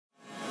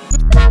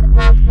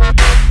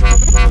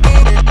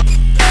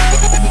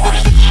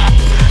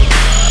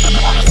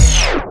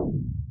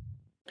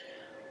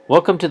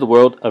Welcome to the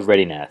world of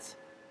ReadyNAS.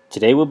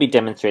 Today we'll be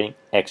demonstrating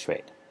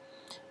XRAID.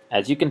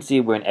 As you can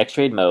see, we're in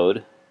XRAID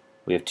mode.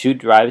 We have two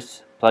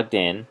drives plugged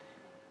in,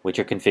 which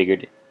are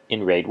configured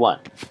in RAID 1.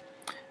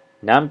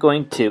 Now I'm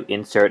going to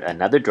insert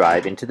another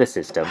drive into the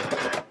system,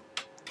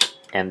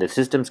 and the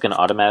system's going to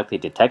automatically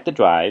detect the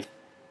drive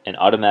and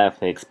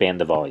automatically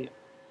expand the volume.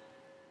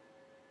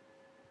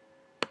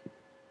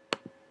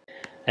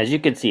 As you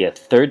can see, a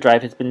third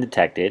drive has been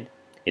detected.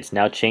 It's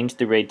now changed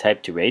the RAID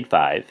type to RAID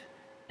 5,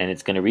 and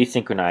it's going to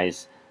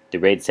resynchronize the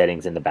RAID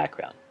settings in the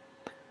background.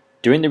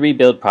 During the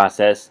rebuild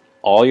process,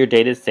 all your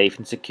data is safe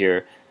and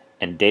secure,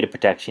 and data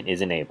protection is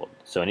enabled.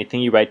 So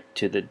anything you write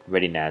to the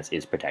ReadyNAS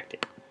is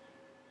protected.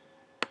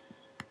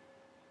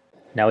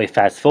 Now we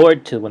fast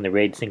forward to when the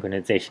RAID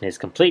synchronization is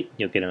complete.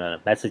 You'll get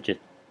a message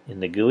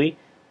in the GUI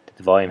that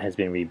the volume has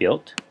been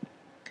rebuilt.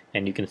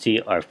 And you can see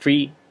our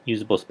free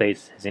usable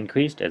space has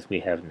increased as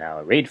we have now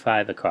a RAID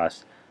 5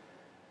 across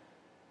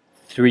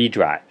 3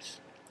 drives.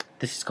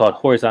 This is called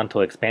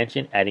horizontal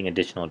expansion, adding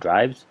additional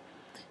drives.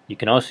 You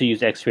can also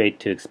use XRAID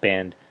to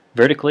expand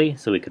vertically,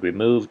 so we could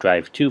remove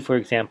drive 2, for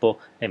example,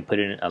 and put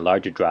in a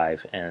larger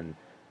drive, and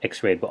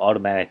XRAID will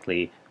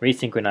automatically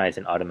resynchronize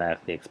and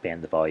automatically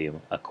expand the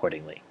volume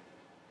accordingly.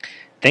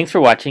 Thanks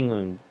for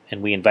watching,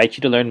 and we invite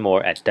you to learn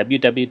more at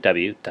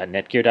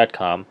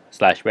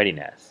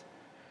www.netgear.com/ReadyNAS.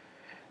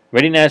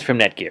 ReadyNAS from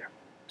NETGEAR.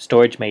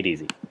 Storage made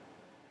easy.